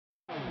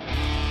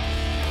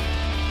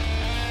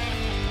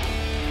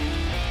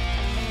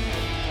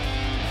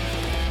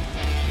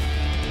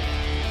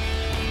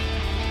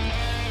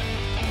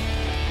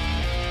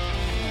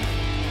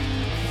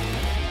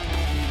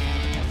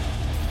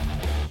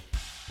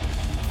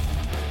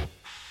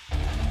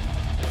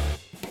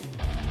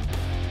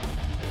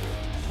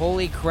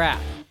Holy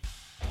crap.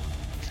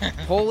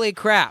 Holy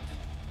crap.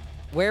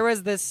 Where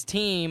was this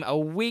team a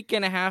week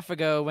and a half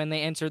ago when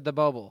they entered the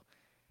bubble?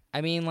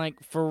 I mean,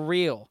 like, for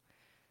real.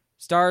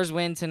 Stars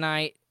win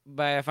tonight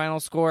by a final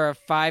score of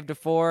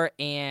 5-4,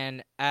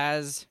 and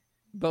as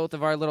both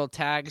of our little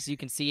tags you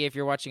can see if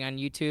you're watching on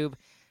YouTube,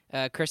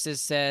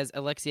 Chris's says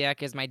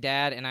Alexiak is my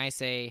dad, and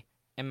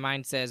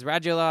mine says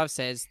Radulov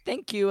says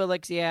thank you,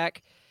 Alexiak.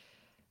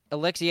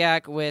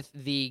 Alexiak with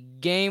the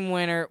game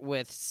winner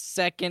with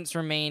seconds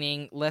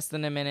remaining, less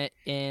than a minute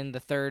in the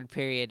third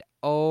period.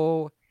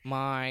 Oh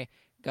my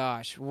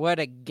gosh, what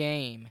a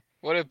game.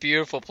 What a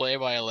beautiful play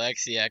by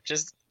Alexiak.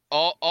 Just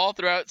all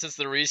throughout since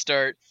the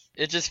restart,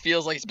 it just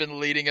feels like it's been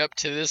leading up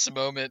to this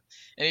moment,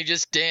 and he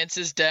just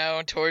dances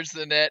down towards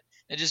the net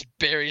and just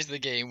buries the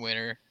game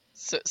winner.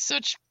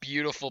 Such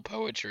beautiful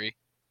poetry.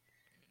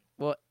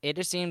 Well, it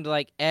just seemed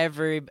like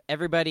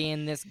everybody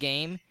in this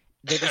game,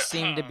 they just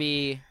seemed to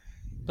be...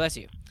 Bless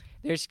you.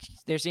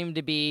 There seemed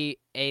to be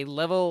a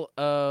level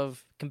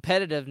of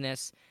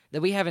competitiveness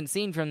that we haven't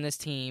seen from this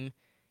team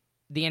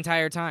the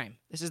entire time.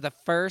 This is the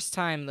first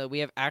time that we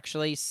have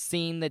actually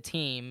seen the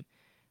team,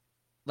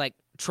 like,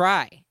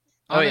 try.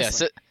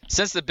 Honestly. Oh, yeah.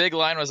 Since the big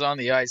line was on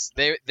the ice,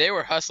 they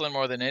were hustling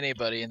more than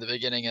anybody in the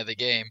beginning of the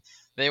game.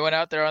 They went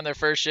out there on their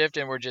first shift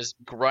and were just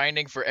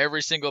grinding for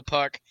every single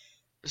puck,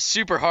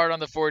 super hard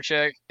on the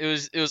forecheck. It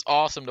was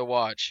awesome to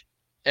watch.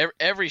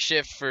 Every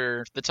shift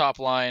for the top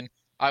line,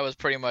 I was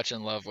pretty much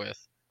in love with.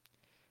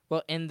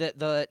 Well, and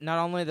the not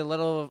only the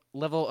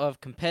level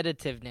of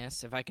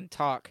competitiveness, if I can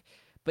talk,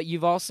 but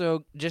you've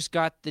also just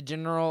got the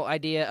general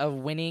idea of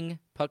winning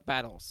puck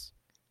battles.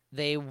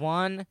 They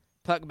won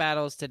puck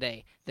battles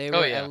today. They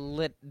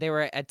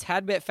were a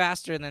tad bit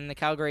faster than the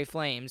Calgary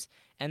Flames,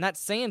 and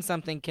that's saying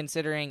something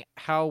considering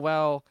how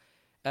well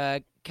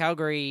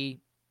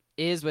Calgary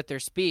is with their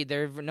speed.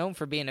 They're known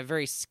for being a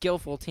very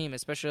skillful team,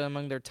 especially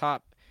among their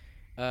top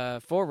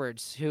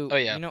forwards who,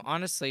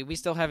 honestly, we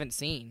still haven't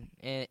seen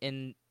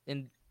in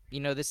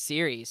this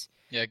series.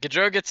 Yeah,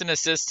 Gaudreau gets an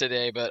assist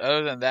today, but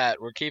other than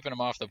that, we're keeping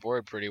him off the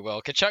board pretty well.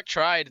 Tkachuk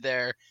tried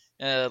there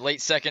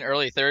late second,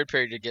 early third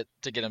period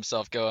to get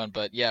himself going,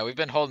 but yeah, we've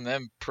been holding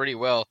them pretty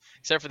well,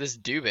 except for this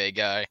Dubé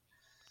guy.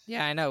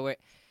 Yeah, I know.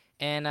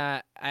 And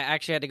I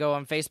actually had to go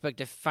on Facebook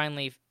to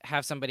finally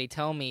have somebody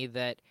tell me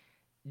that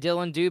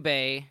Dylan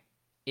Dubé,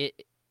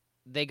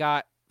 they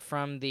got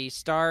from the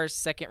Stars'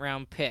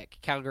 second-round pick,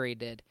 Calgary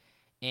did.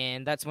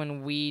 And that's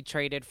when we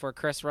traded for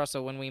Chris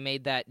Russell when we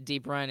made that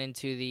deep run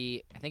into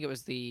I think it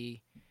was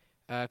the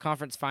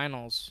conference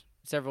finals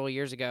several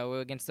years ago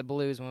against the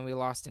Blues when we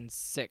lost in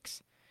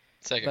 6.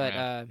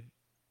 Second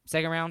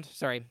round?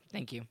 Sorry,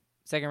 thank you.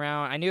 Second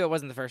round. I knew it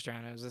wasn't the first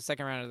round. It was the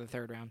second round or the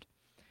third round.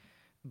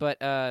 But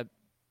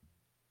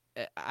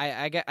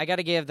I got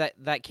to give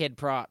that kid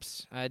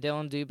props.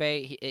 Dylan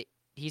Dubé,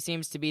 he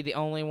seems to be the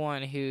only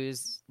one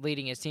who's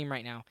leading his team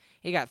right now.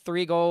 He got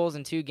 3 goals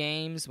in 2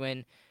 games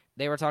when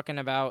they were talking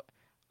about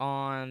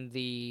on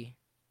the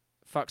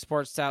Fox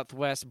Sports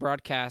Southwest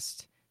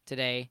broadcast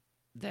today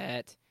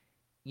that,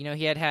 he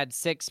had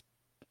 6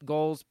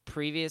 goals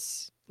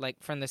previous, like,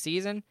 from the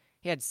season.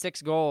 He had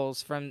 6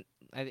 goals from,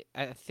 I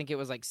think it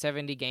was like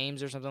 70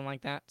 games or something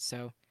like that.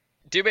 So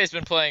Dubé's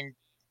been playing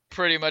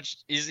pretty much.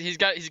 He's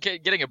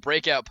getting a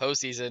breakout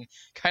postseason,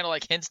 kind of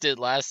like Hintz did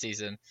last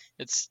season.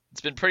 It's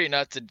been pretty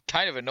nuts and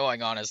kind of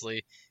annoying,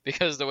 honestly,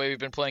 because of the way we've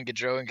been playing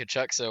Gaudreau and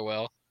Tkachuk so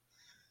well.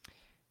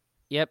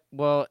 Yep.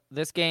 Well,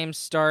 this game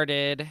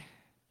started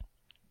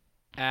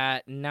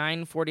at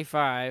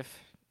 9:45.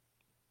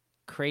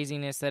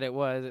 Craziness that it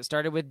was. It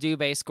started with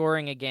Dubé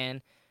scoring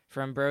again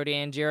from Brody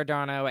and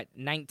Giordano at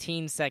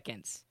 19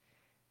 seconds.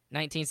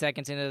 19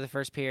 seconds into the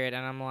first period,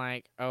 and I'm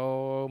like,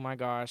 oh my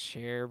gosh,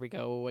 here we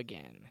go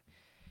again.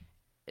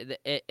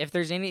 If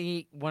there's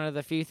any one of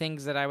the few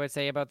things that I would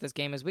say about this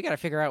game is we got to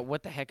figure out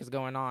what the heck is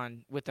going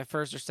on with the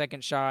first or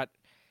second shot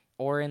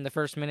or in the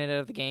first minute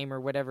of the game or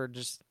whatever,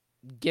 just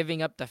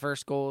giving up the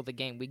first goal of the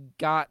game. We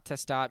got to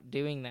stop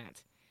doing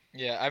that.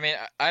 Yeah, I mean,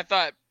 I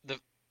thought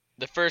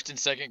the first and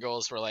second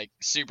goals were like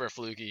super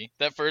fluky.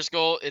 That first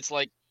goal, it's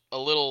like a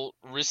little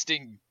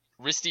wristy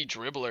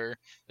dribbler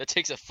that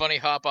takes a funny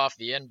hop off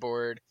the end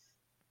board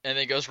and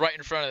then goes right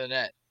in front of the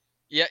net.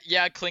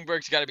 Yeah,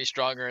 Klingberg's got to be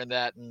stronger in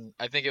that, and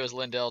I think it was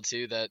Lindell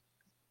too that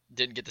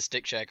didn't get the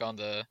stick check on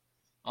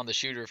the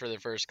shooter for the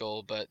first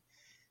goal, but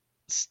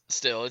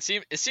still, it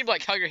seemed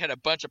like Calgary had a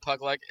bunch of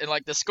puck luck, and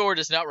like the score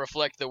does not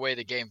reflect the way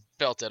the game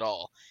felt at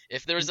all.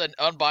 If there was an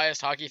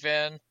unbiased hockey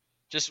fan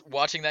just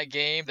watching that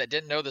game that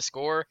didn't know the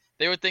score,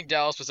 they would think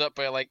Dallas was up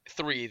by like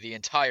 3 the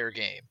entire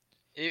game.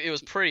 It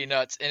was pretty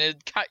nuts, and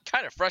it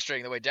kind of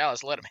frustrating the way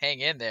Dallas let them hang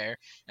in there,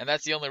 and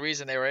that's the only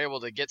reason they were able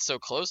to get so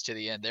close to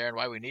the end there and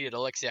why we needed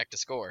Alexiak to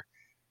score.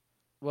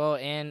 Well,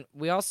 and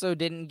we also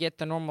didn't get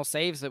the normal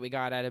saves that we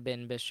got out of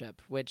Ben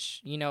Bishop,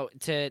 which,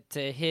 to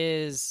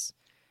his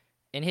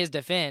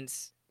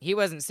defense, he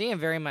wasn't seeing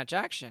very much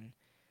action.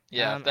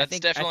 Yeah, that's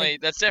definitely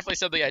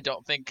something I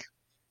don't think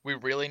we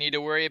really need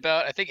to worry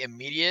about. I think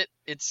immediate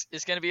it's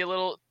going to be a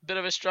little bit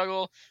of a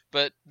struggle,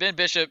 but Ben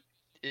Bishop,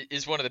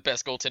 is one of the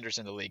best goaltenders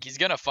in the league. He's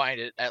gonna find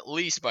it at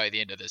least by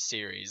the end of this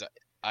series,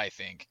 I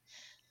think.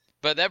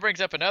 But that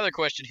brings up another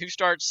question: who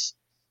starts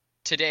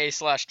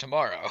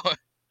today/tomorrow?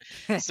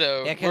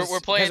 So Yeah, we're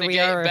playing a we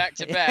game are back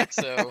to back.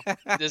 So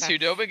does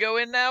Hudobin go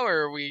in now,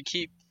 or we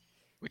keep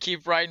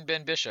riding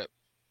Ben Bishop?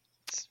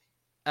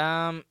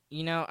 I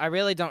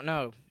really don't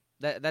know.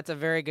 That's a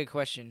very good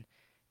question,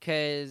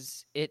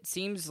 because it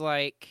seems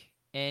like,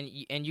 and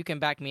you can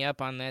back me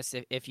up on this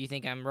if you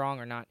think I'm wrong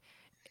or not.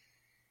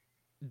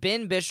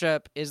 Ben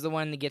Bishop is the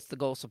one that gets the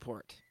goal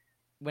support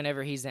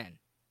whenever he's in,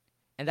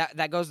 and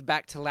that goes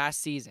back to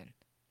last season,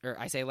 or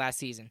I say last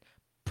season,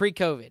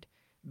 pre-COVID,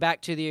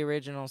 back to the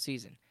original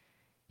season.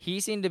 He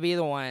seemed to be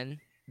the one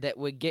that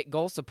would get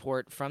goal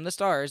support from the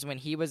Stars when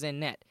he was in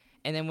net.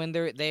 And then when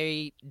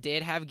they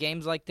did have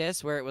games like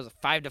this where it was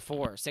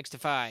 5-4,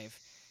 6-5,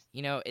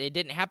 it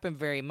didn't happen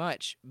very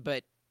much.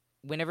 But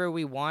whenever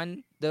we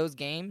won those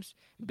games,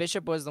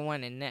 Bishop was the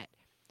one in net.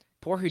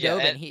 Poor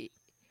Hudobin,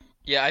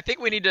 Yeah, I think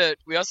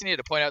we also need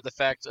to point out the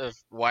fact of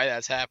why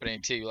that's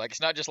happening too. Like, it's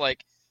not just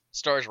like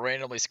Stars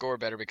randomly score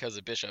better because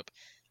of Bishop.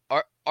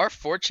 Our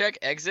forecheck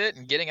exit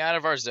and getting out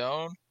of our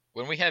zone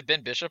when we have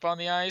Ben Bishop on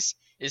the ice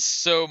is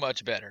so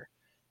much better.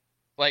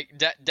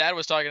 Like Dad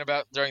was talking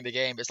about during the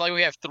game, it's like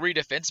we have 3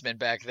 defensemen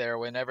back there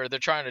whenever they're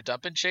trying to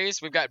dump and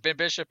chase. We've got Ben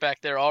Bishop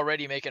back there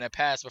already making a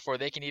pass before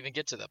they can even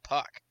get to the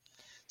puck.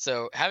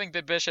 So having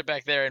Ben Bishop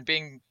back there and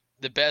being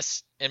the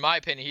best, in my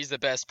opinion, he's the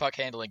best puck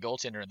handling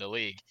goaltender in the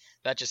league.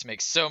 That just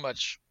makes so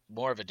much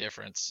more of a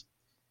difference.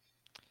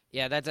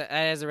 Yeah, that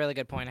is a really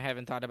good point. I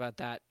haven't thought about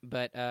that,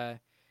 but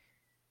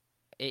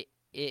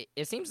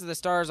it seems that the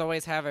Stars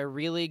always have a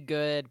really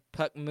good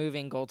puck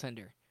moving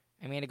goaltender.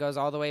 I mean, it goes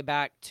all the way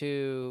back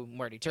to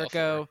Marty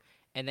Turco,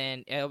 and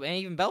then and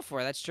even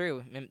Belfour. That's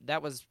true. And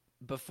that was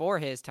before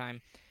his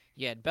time.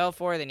 You had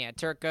Belfour, then you had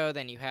Turco,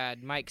 then you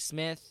had Mike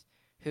Smith,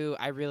 who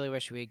I really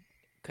wish we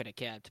could have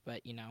kept,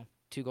 but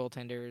 2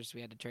 goaltenders, we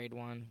had to trade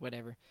one,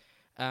 whatever.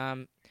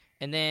 And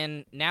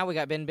then now we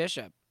got Ben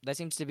Bishop. That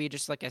seems to be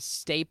just like a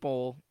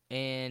staple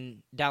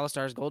in Dallas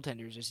Stars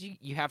goaltenders. Is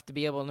you have to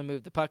be able to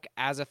move the puck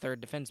as a third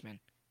defenseman.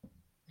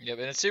 Yeah,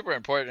 and it's super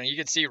important. And you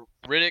can see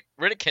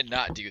Riddick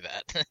cannot do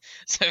that.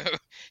 So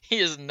he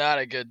is not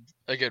a good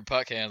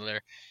puck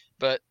handler.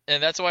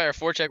 And that's why our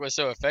forecheck was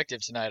so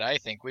effective tonight, I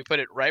think. We put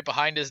it right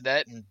behind his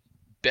net and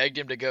begged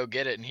him to go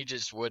get it, and he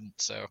just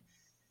wouldn't. So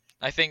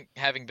I think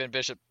having Ben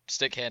Bishop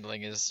stick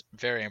handling is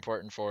very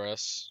important for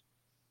us.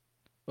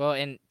 Well,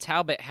 and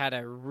Talbot had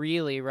a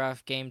really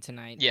rough game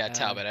tonight. Yeah,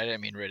 Talbot. I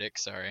didn't mean Riddick.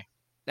 Sorry.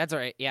 That's all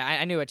right. Yeah,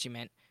 I knew what you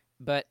meant.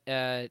 But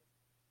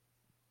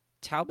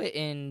Talbot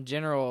in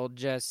general,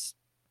 just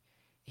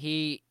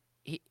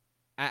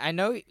I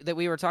know that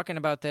we were talking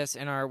about this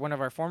in one of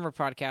our former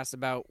podcasts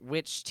about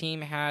which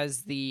team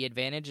has the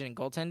advantage in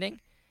goaltending,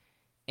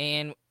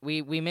 and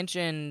we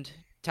mentioned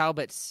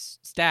Talbot's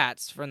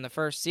stats from the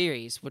first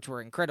series, which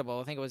were incredible.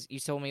 I think you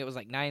told me it was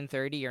like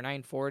 930 or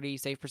 940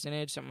 save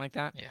percentage, something like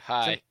that. Yeah,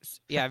 high. So,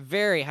 yeah,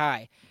 very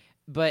high.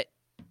 But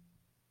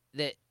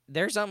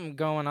there's something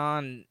going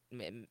on.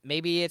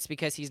 Maybe it's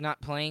because he's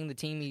not playing the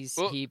team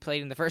he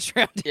played in the first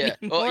round. Yeah,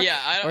 anymore, well, yeah.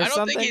 I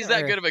don't think he's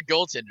that good of a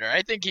goaltender.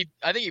 I think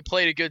he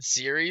played a good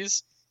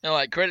series, and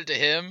like credit to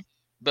him.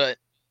 But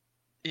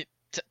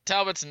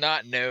Talbot's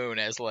not known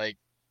as like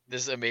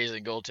this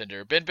amazing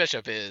goaltender. Ben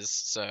Bishop is.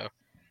 So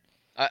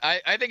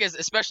I think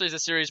especially as the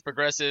series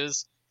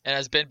progresses and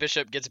as Ben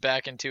Bishop gets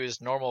back into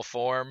his normal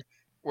form,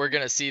 we're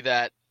gonna see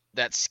that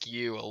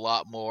skew a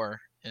lot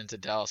more into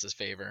Dallas's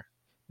favor.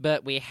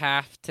 But we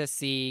have to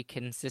see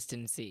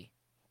consistency.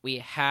 We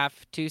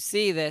have to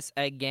see this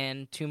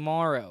again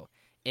tomorrow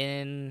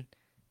in,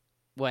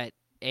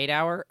 8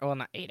 hours? Well,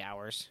 not 8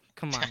 hours.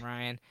 Come on,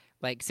 Ryan.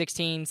 Like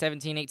 16,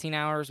 17, 18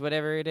 hours,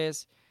 whatever it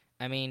is.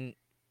 I mean,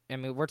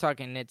 we're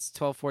talking it's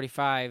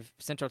 12:45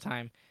 Central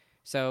Time.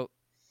 So,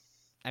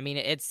 I mean,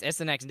 it's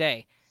the next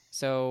day.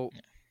 So,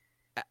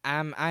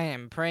 I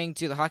am praying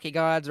to the hockey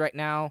gods right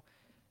now.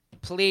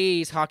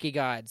 Please, hockey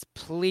gods,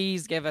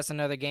 please give us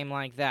another game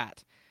like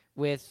that,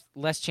 with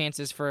less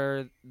chances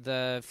for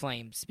the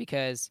Flames,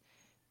 because,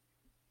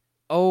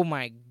 oh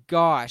my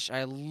gosh,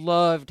 I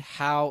loved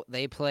how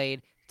they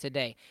played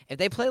today. If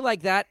they play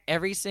like that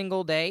every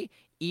single day,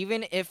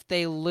 even if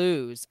they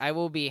lose, I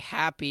will be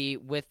happy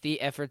with the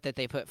effort that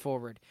they put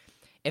forward.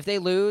 If they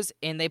lose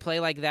and they play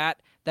like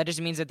that, that just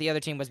means that the other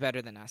team was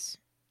better than us.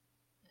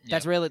 Yeah.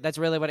 That's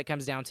really what it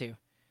comes down to.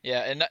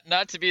 Yeah, and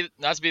not to be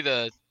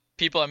the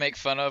people I make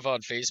fun of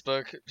on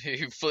Facebook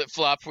who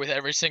flip-flop with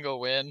every single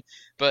win,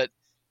 but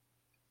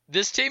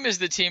this team is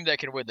the team that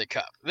can win the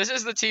cup. This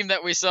is the team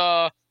that we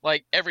saw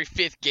like every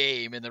 5th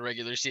game in the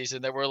regular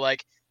season that we're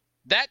like,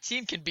 that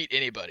team can beat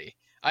anybody.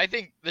 I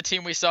think the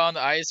team we saw on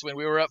the ice when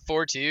we were up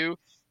 4-2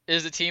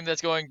 is a team that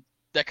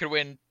could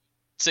win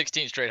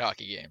 16 straight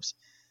hockey games.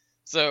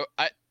 So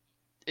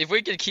if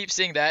we can keep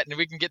seeing that and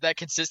we can get that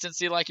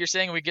consistency like you're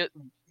saying, we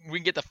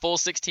can get the full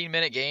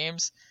 16-minute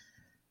games,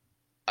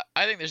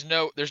 I think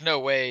there's no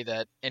way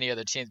that any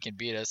other team can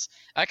beat us.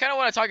 I kind of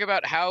want to talk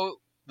about how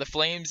the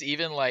Flames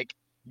even like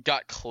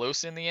got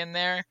close in the end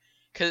there,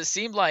 because it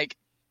seemed like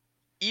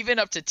even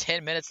up to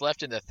 10 minutes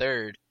left in the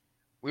third,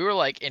 we were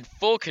like in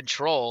full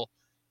control,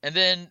 and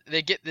then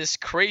they get this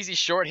crazy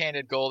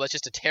shorthanded goal that's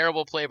just a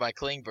terrible play by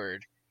Klingberg.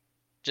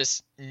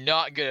 Just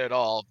not good at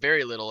all,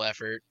 very little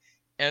effort.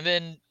 And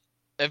then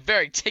a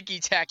very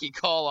ticky-tacky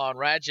call on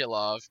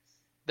Radulov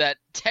that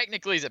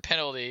technically is a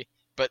penalty,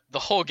 but the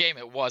whole game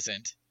it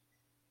wasn't.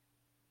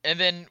 And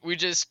then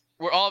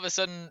we're all of a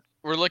sudden,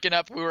 we're looking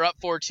up, we were up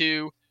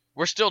 4-2,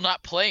 we're still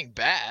not playing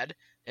bad,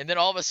 and then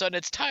all of a sudden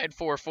it's tied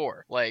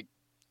 4-4. Like,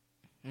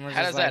 And we're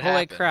how just does like, that holy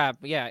happen? crap.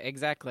 Yeah,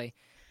 exactly.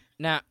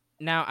 Now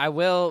I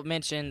will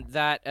mention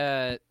that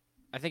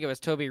I think it was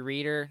Toby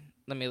Reeder.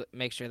 Let me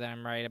make sure that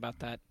I'm right about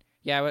that.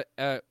 Yeah,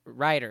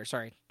 Ryder,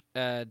 sorry.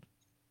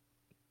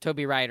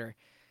 Toby Ryder.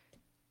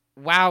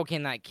 Wow,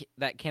 can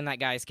that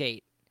guy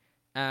skate?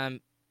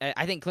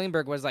 I think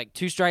Klingberg was like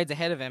 2 strides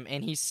ahead of him,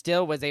 and he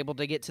still was able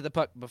to get to the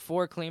puck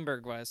before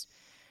Klingberg was.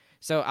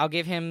 So I'll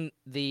give him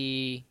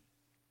the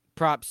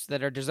props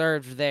that are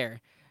deserved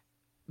there.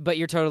 But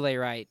you're totally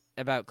right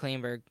about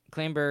Klingberg.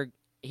 Klingberg,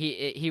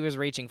 he was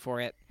reaching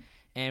for it,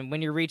 and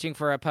when you're reaching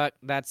for a puck,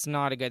 that's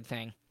not a good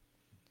thing.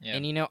 Yeah.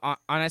 And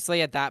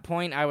honestly, at that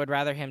point, I would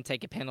rather him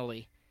take a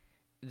penalty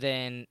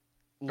than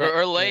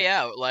Or lay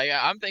out. Like,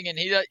 I'm thinking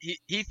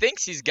he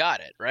thinks he's got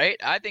it, right?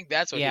 I think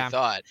that's what he Yeah.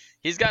 thought.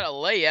 He's got to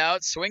lay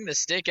out, swing the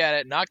stick at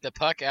it, knock the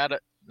puck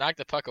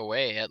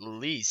away at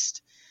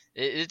least.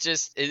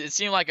 It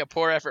seemed like a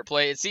poor effort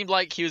play. It seemed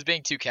like he was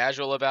being too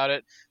casual about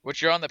it,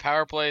 which you're on the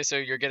power play, so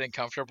you're getting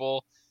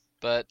comfortable.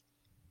 But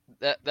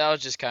that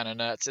was just kind of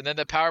nuts. And then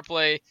the power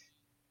play,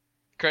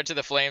 credit to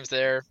the Flames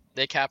there.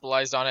 They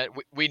capitalized on it.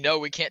 We know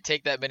we can't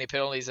take that many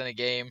penalties in a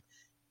game.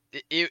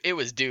 It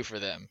was due for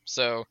them.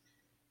 So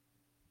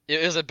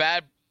it was a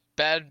bad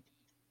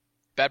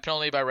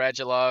penalty by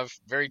Radulov.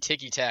 Very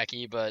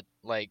ticky-tacky, but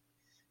like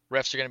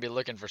refs are going to be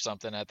looking for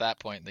something at that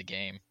point in the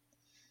game.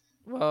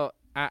 Well,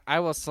 I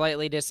will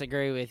slightly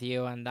disagree with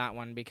you on that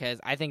one because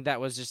I think that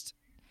was just.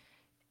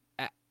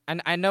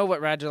 And I know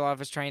what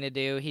Radulov is trying to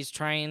do. He's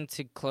trying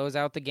to close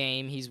out the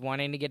game. He's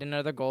wanting to get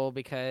another goal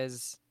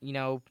because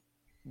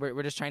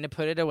we're just trying to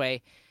put it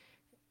away.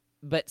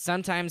 But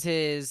sometimes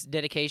his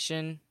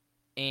dedication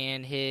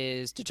and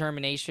his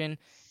determination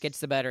gets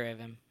the better of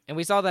him, and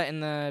we saw that in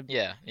the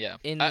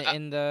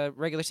in the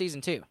regular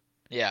season too.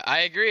 Yeah, I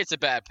agree. It's a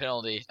bad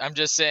penalty. I'm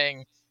just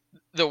saying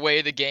the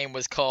way the game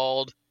was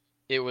called,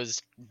 it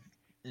was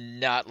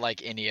not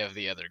like any of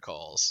the other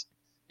calls.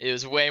 It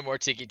was way more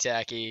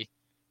ticky-tacky.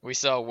 We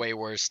saw way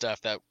worse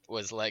stuff that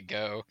was let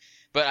go.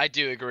 But I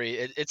do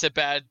agree. It's a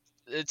bad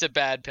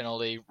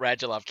penalty.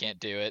 Radulov can't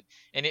do it.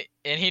 And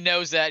he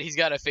knows that. He's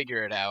got to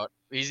figure it out.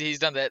 He's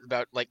done that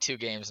about like 2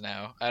 games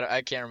now.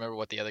 I can't remember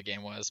what the other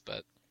game was,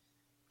 but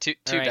two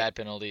right. bad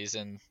penalties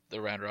in the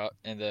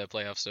in the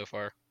playoffs so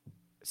far.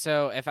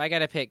 So if I got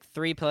to pick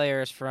 3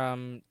 players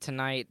from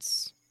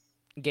tonight's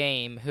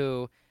game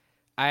who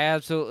I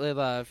absolutely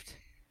loved,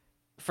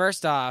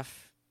 first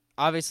off,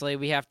 obviously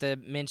we have to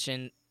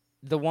mention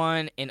the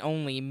one and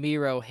only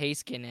Miro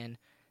Heiskanen.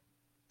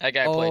 That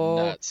guy played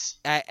nuts.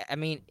 I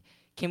mean,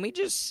 can we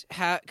just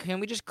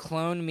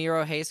clone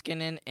Miro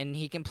Heiskanen and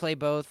he can play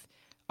both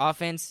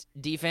offense,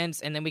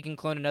 defense, and then we can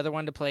clone another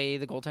one to play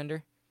the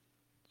goaltender?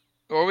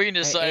 Or we can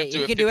just sign him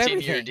to a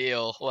 15-year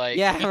deal. Like,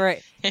 yeah,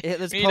 right.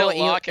 Let's we need to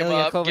lock him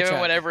up, give him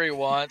whatever he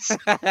wants.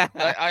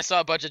 I saw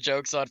a bunch of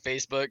jokes on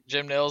Facebook.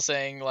 Jim Nill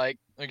saying like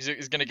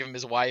he's going to give him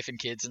his wife and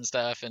kids and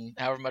stuff, and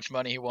however much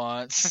money he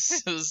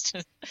wants.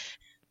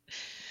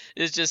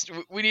 It's just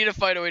we need to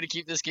find a way to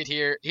keep this kid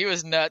here. He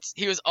was nuts.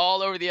 He was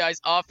all over the ice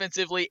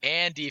offensively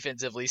and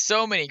defensively.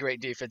 So many great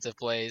defensive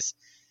plays.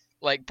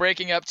 Like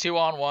breaking up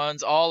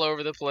 2-on-1s all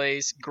over the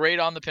place. Great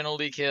on the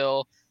penalty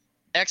kill.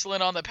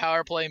 Excellent on the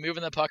power play,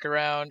 moving the puck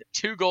around.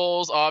 2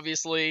 goals,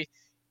 obviously.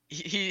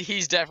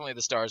 He's definitely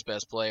the Stars'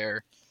 best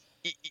player.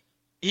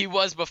 He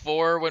was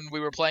before when we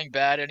were playing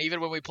bad, and even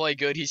when we play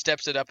good, he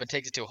steps it up and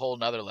takes it to a whole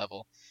nother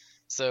level.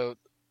 So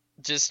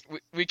just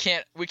we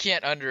can't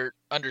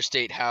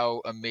understate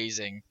how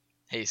amazing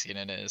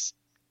Heiskanen is.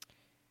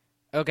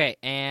 Okay,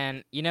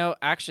 and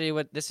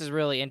actually this is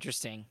really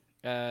interesting.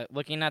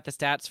 Looking at the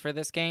stats for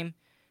this game,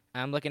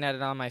 I'm looking at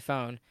it on my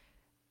phone.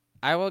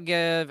 I will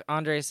give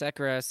Andrej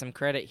Sekera some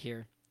credit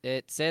here.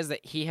 It says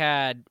that he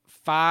had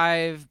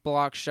 5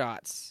 block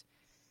shots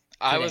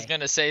today. I was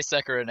going to say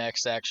Sekera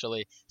next,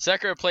 actually.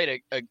 Sekera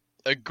played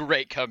a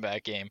great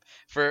comeback game.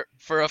 For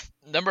a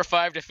number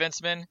 5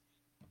 defenseman,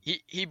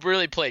 he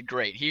really played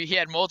great. He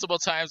had multiple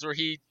times where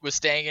he was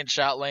staying in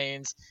shot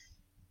lanes,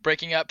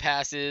 breaking up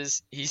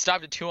passes. He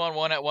stopped a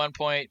 2-on-1 at one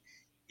point.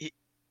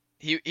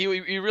 He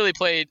really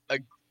played a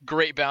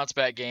great bounce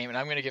back game, and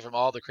I'm going to give him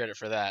all the credit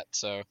for that.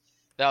 So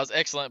that was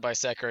excellent by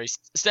Sekera. He's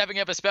stepping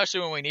up,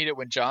 especially when we need it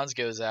when Johns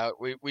goes out.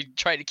 We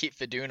tried to keep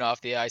Fedun off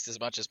the ice as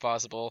much as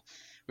possible.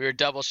 We were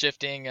double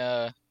shifting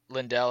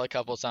Lindell a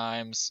couple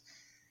times.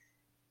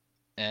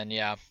 And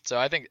yeah, so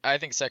I think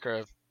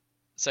Sekera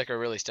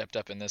really stepped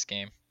up in this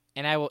game.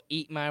 And I will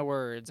eat my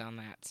words on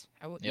that.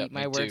 I will eat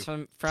my words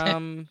too.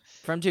 from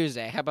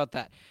Tuesday. How about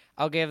that?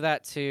 I'll give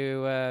that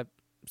to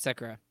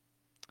Sekera.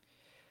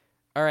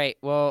 All right.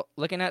 Well,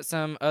 looking at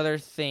some other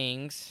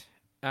things.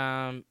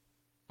 Wait,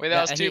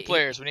 that was two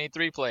players. We need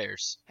three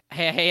players.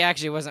 He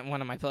actually wasn't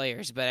one of my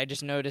players, but I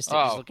just noticed it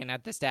just Oh, looking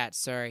at the stats.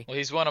 Sorry. well,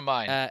 he's one of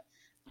mine.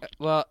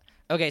 Well,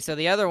 okay. So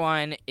the other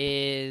one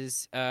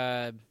is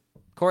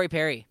Corey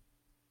Perry,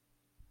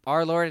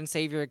 our Lord and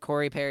Savior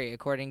Corey Perry,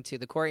 according to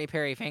the Corey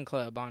Perry fan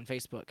club on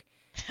Facebook.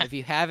 If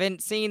you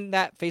haven't seen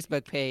that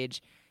Facebook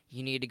page,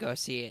 you need to go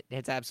see it.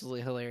 It's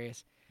absolutely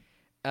hilarious.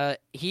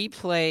 He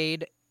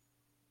played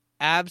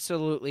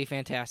absolutely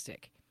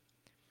fantastic,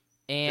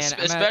 and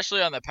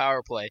especially on the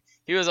power play.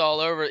 He was all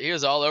over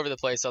the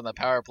place on the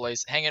power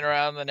plays, hanging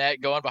around the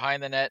net, going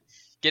behind the net,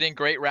 getting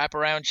great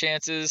wraparound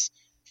chances,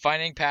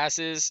 finding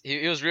passes.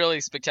 He was really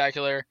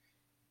spectacular.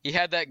 He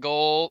had that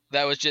goal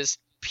that was just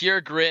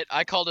pure grit.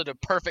 I called it a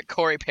perfect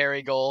Corey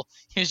Perry goal.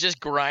 He was just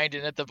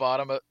grinding at the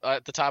bottom,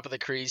 at the top of the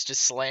crease,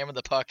 just slamming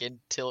the puck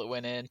until it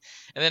went in.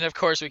 And then, of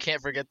course, we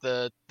can't forget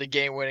the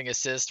game-winning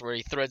assist where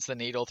he threads the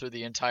needle through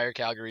the entire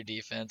Calgary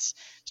defense.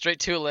 Straight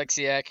to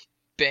Alexiak.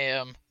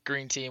 Bam.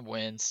 Green team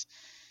wins.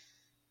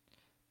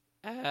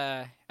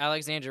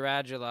 Alexander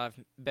Radulov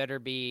better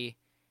be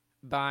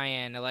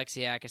buying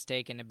Alexiak a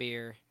steak and a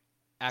beer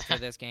after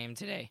this game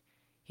today.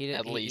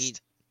 At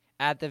least.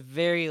 At the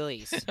very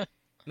least.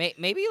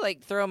 Maybe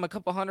like throw him a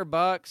couple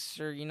 $100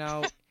 or,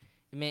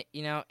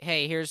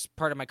 hey, here's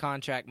part of my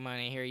contract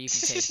money. Here, you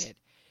can take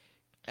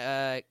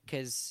it.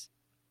 Because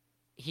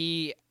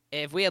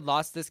if we had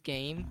lost this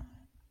game,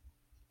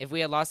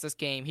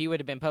 he would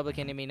have been public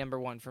enemy number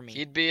one for me.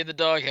 He'd be in the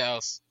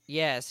doghouse.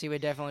 Yes, he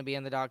would definitely be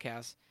in the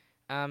doghouse.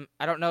 I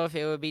don't know if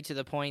it would be to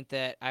the point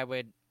that I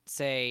would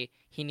say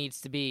he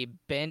needs to be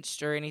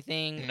benched or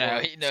anything. No,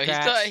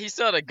 he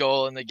still had a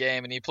goal in the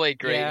game, and he played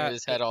great and he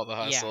just had all the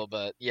hustle. Yeah.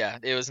 But yeah,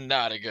 it was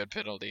not a good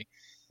penalty.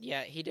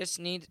 Yeah, he just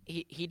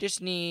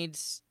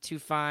needs to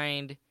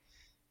find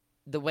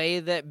the way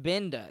that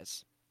Ben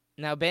does.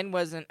 Now, Ben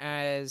wasn't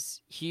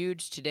as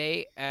huge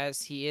today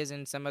as he is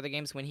in some other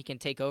games when he can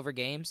take over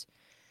games,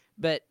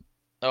 but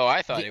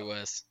I thought he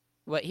was.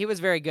 Well, he was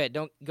very good.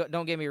 Don't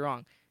get me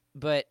wrong,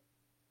 but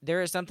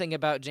there is something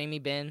about Jamie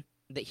Benn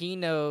that he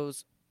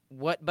knows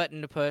what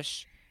button to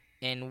push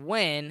and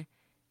when,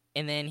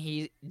 and then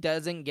he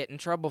doesn't get in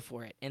trouble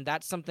for it. And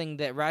that's something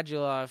that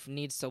Radulov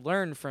needs to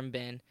learn from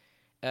Ben,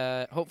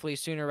 hopefully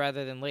sooner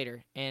rather than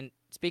later. And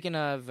speaking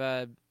of,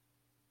 I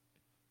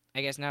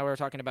guess now we're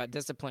talking about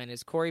discipline,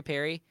 is Corey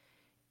Perry.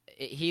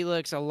 He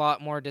looks a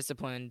lot more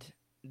disciplined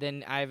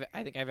than I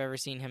think I've ever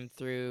seen him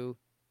through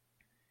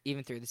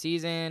the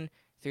season,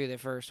 through the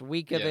first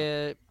week of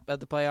the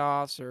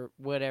playoffs or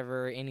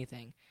whatever,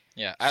 anything.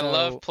 Yeah, I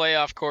love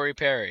playoff Corey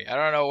Perry. I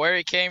don't know where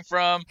he came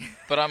from,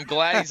 but I'm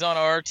glad he's on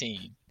our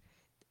team.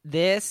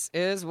 This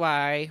is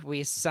why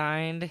we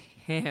signed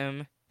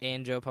him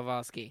and Joe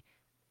Pavelski.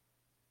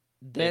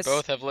 They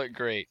both have looked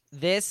great.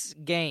 This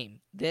game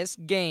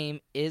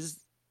is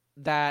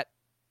that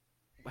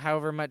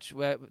however much,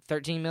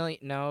 13 million?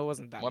 No, it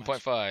wasn't that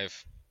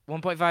 1.5.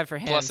 1.5 for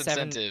him. Plus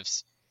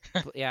incentives.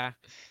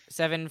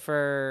 7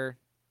 for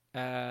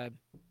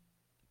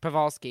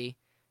Pavelski.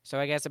 So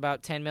I guess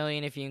about 10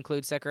 million if you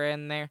include Sekera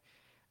in there.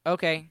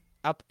 Okay,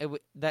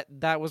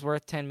 that was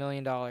worth $10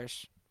 million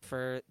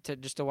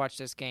to watch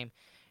this game.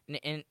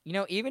 And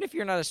even if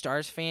you're not a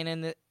Stars fan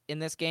in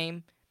this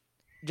game,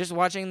 just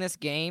watching this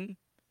game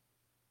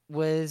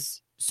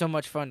was so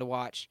much fun to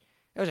watch.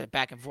 It was just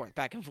back and forth,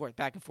 back and forth,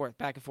 back and forth,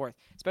 back and forth,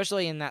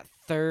 especially in that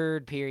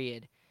third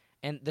period.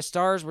 And the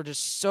Stars were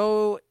just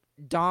so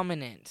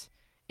dominant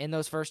in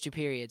those first two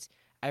periods.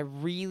 I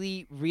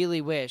really, really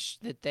wish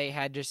that they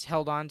had just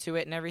held on to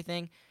it and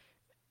everything.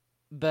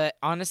 But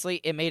honestly,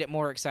 it made it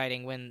more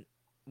exciting when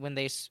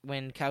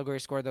Calgary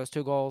scored those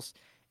 2 goals.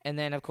 And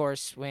then, of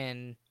course,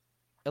 when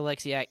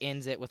Alexiak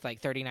ends it with like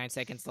 39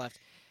 seconds left.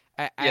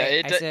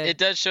 It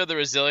does show the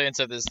resilience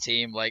of this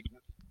team, like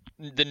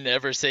the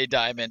never say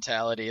die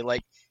mentality.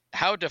 Like,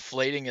 how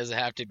deflating does it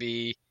have to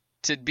be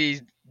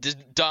just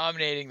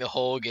dominating the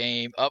whole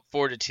game, up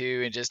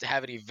 4-2, and just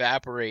have it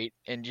evaporate,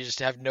 and you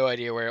just have no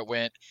idea where it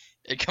went.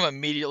 It come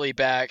immediately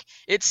back.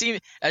 It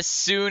seemed as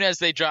soon as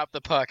they dropped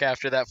the puck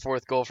after that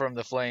 4th goal from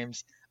the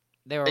Flames,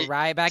 they were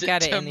right back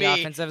at it in the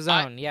offensive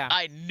zone.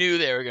 I knew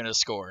they were going to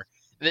score.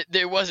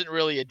 There wasn't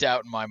really a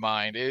doubt in my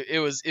mind. It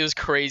was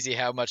krazy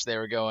how much they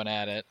were going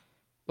at it.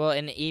 Well,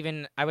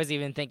 and I was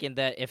even thinking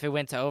that if it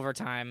went to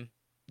overtime,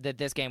 that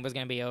this game was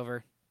going to be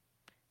over.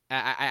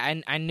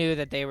 I knew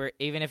that they were,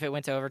 even if it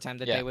went to overtime,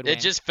 that they would win.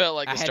 It just felt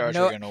like the Stars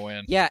were going to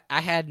win. Yeah,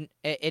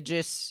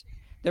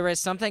 there was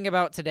something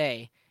about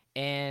today,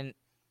 and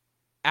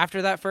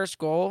after that first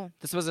goal,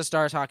 this was a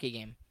Stars hockey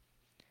game.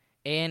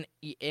 And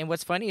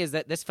what's funny is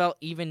that this felt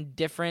even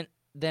different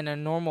than a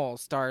normal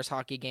Stars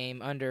hockey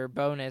game under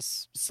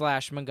Bonus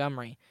 /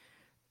 Montgomery.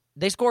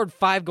 They scored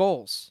 5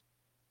 goals.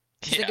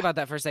 Just think about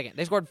that for a second.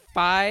 They scored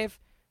 5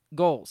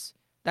 goals.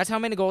 That's how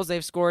many goals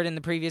they've scored in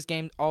the previous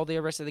game, all the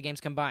rest of the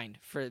games combined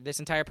for this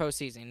entire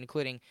postseason,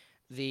 including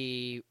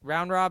the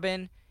round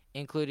robin,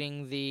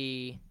 including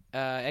the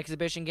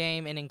exhibition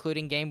game, and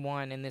including game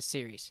 1 in this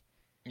series.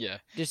 Yeah.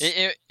 Just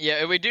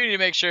Yeah, we do need to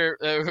make sure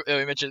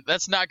we mentioned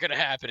that's not going to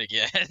happen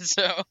again.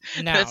 So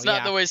no, that's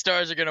not yeah. the way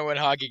Stars are going to win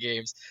hockey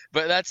games.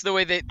 But that's the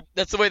way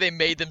they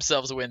made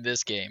themselves win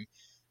this game.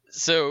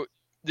 So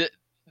the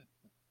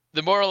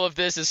moral of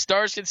this is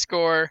Stars can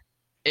score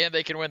and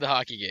they can win the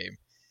hockey game.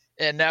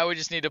 And now we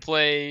just need to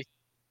play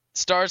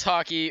Stars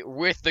hockey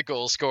with the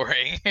goal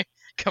scoring,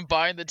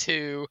 combine the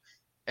two,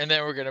 and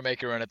then we're going to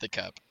make a run at the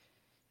cup.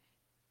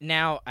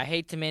 Now, I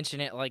hate to mention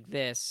it like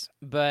this,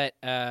 but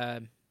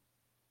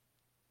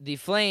the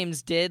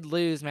Flames did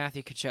lose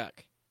Matthew Tkachuk.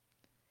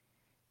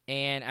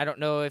 And I don't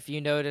know if you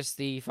noticed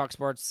the Fox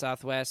Sports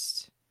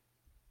Southwest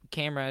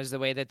cameras the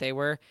way that they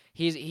were.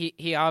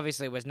 He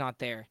obviously was not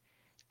there.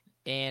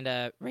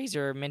 And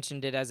Razor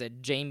mentioned it as a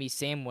Jamie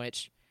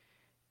sandwich.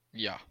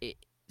 Yeah.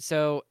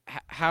 So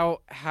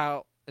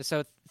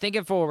so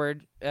thinking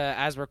forward,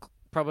 as we're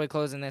probably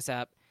closing this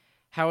up,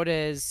 how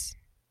does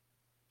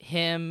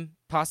him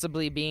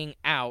possibly being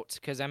out,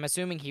 because I'm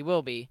assuming he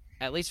will be,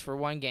 at least for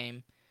one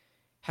game,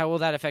 how will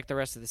that affect the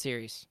rest of the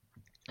series?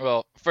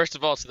 Well, first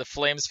of all, to the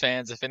Flames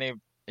fans, if any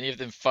of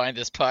them find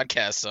this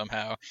podcast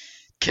somehow,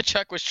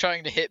 Tkachuk was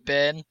trying to hit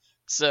Ben,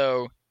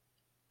 so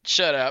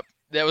shut up.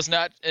 That was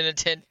not an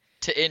intent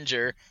to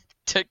injure.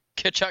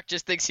 Tkachuk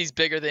just thinks he's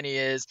bigger than he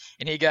is,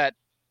 and he got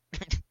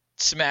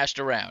smashed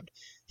around.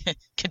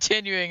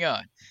 Continuing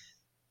on.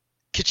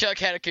 Tkachuk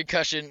had a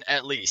concussion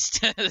at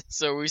least,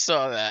 so we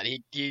saw that.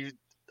 He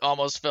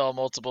almost fell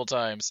multiple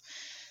times.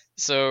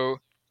 So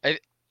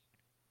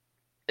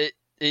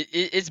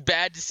it's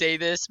bad to say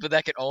this, but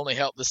that can only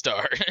help the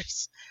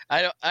Stars.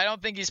 I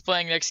don't think he's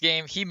playing next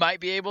game. He might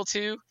be able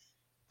to.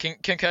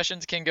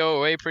 Concussions can go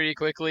away pretty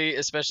quickly,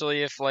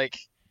 especially if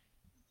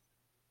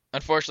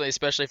unfortunately,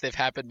 especially if they've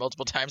happened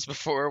multiple times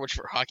before, which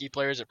for hockey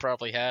players it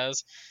probably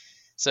has.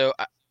 So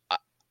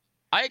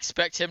I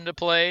expect him to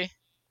play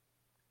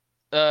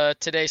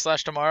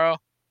today/tomorrow,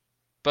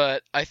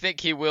 but I think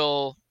he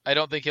will. I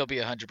don't think he'll be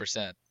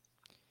 100%.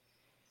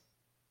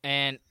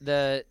 And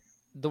the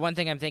one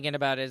thing I'm thinking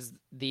about is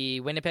the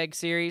Winnipeg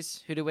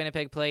series. Who do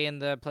Winnipeg play in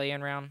the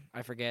play-in round?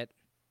 I forget.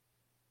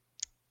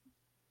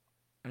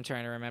 I'm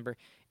trying to remember.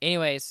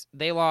 Anyways,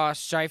 they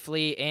lost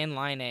Scheifele and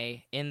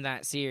Laine in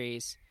that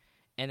series.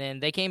 And then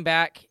they came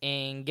back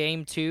in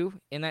Game 2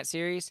 in that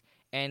series,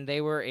 and they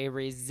were a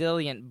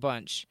resilient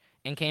bunch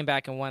and came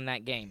back and won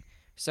that game.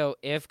 So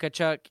if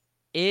Tkachuk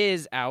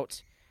is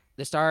out,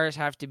 the Stars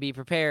have to be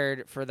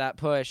prepared for that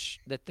push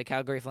that the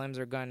Calgary Flames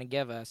are going to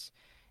give us.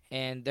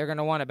 And they're going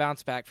to want to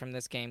bounce back from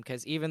this game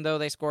because even though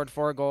they scored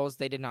 4 goals,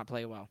 they did not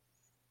play well.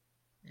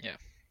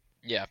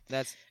 Yeah.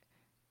 That's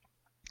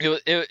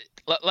it.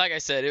 Like I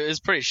said, it was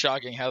pretty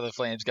shocking how the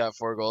Flames got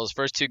 4 goals.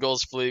 First 2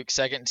 goals fluke.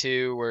 Second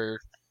 2 were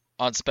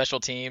on special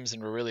teams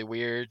and were really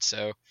weird.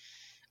 So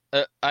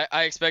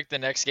I expect the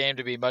next game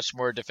to be much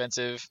more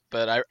defensive.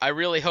 But I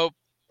really hope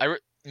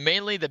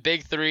mainly the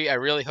big 3. I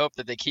really hope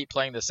that they keep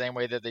playing the same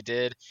way that they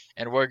did,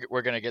 and we're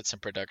going to get some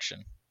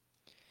production.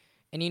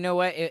 And you know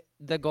what?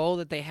 The goal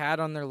that they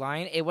had on their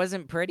line, it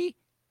wasn't pretty,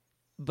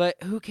 but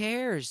who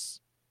cares?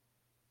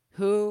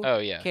 Who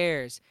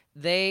cares?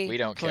 We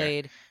don't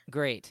played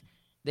great.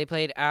 They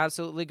played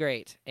absolutely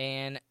great.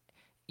 And,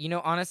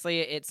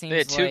 honestly, it seems they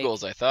had 2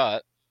 goals, I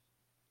thought.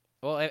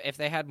 Well, if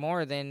they had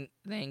more, then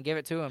give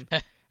it to them.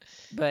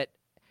 But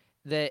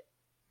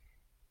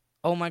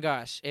oh my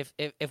gosh,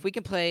 if we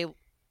can play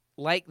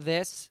like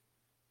this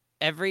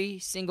every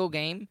single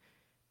game,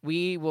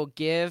 we will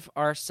give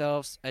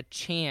ourselves a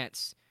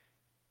chance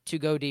to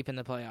go deep in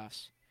the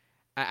playoffs.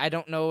 I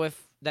don't know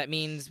if that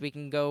means we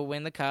can go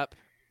win the cup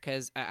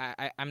because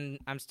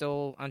I'm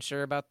still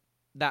unsure about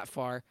that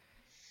far,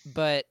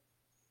 but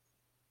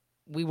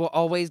we will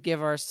always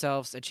give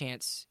ourselves a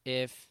chance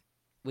if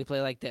we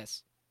play like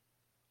this.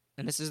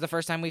 And this is the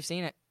first time we've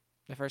seen it.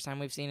 The first time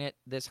we've seen it.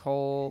 This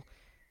whole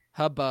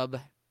Hubble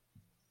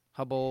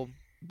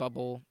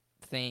bubble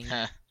thing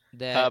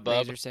that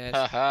Hubbub. Razor says.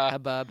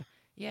 Hubbub.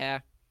 Yeah.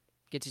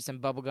 Get you some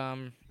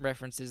bubblegum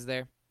references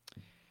there.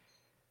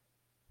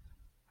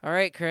 All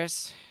right,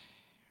 Chris.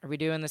 Are we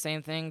doing the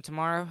same thing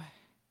tomorrow?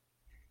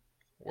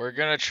 We're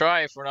going to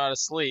try if we're not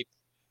asleep.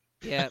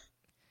 Yep.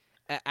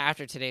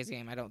 After today's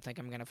game, I don't think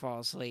I'm going to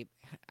fall asleep.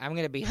 I'm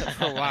going to be up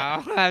for a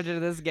while after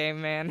this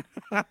game, man.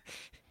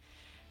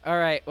 All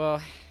right,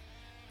 well,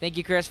 thank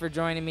you, Chris, for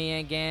joining me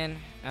again.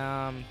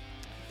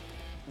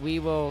 We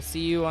will see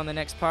you on the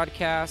next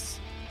podcast.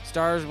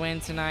 Stars win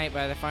tonight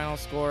by the final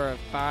score of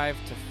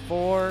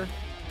 5-4.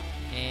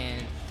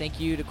 And thank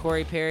you to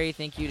Corey Perry.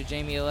 Thank you to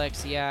Jamie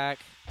Alexiak.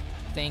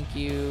 Thank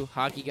you,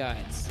 Hockey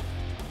Guides.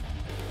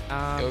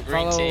 Go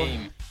Green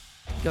Team.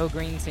 Go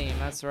Green Team,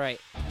 that's right.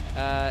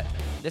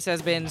 This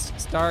has been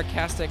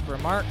Starcastic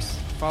Remarks.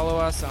 Follow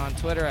us on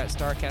Twitter at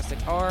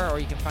StarcasticR, or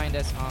you can find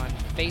us on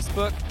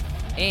Facebook.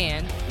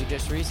 And we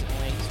just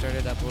recently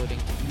started uploading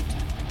to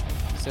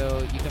YouTube. So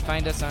you can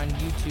find us on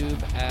YouTube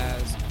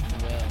as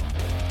well.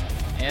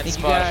 And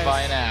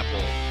Spotify and Apple.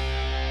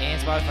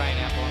 And Spotify and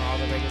Apple and all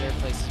the regular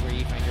places where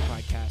you find your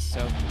podcast.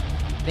 So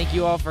thank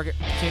you all for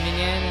tuning in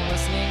and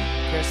listening.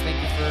 Chris,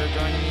 thank you for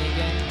joining me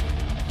again.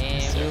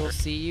 And Yes, we sir. will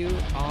see you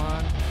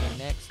on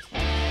the next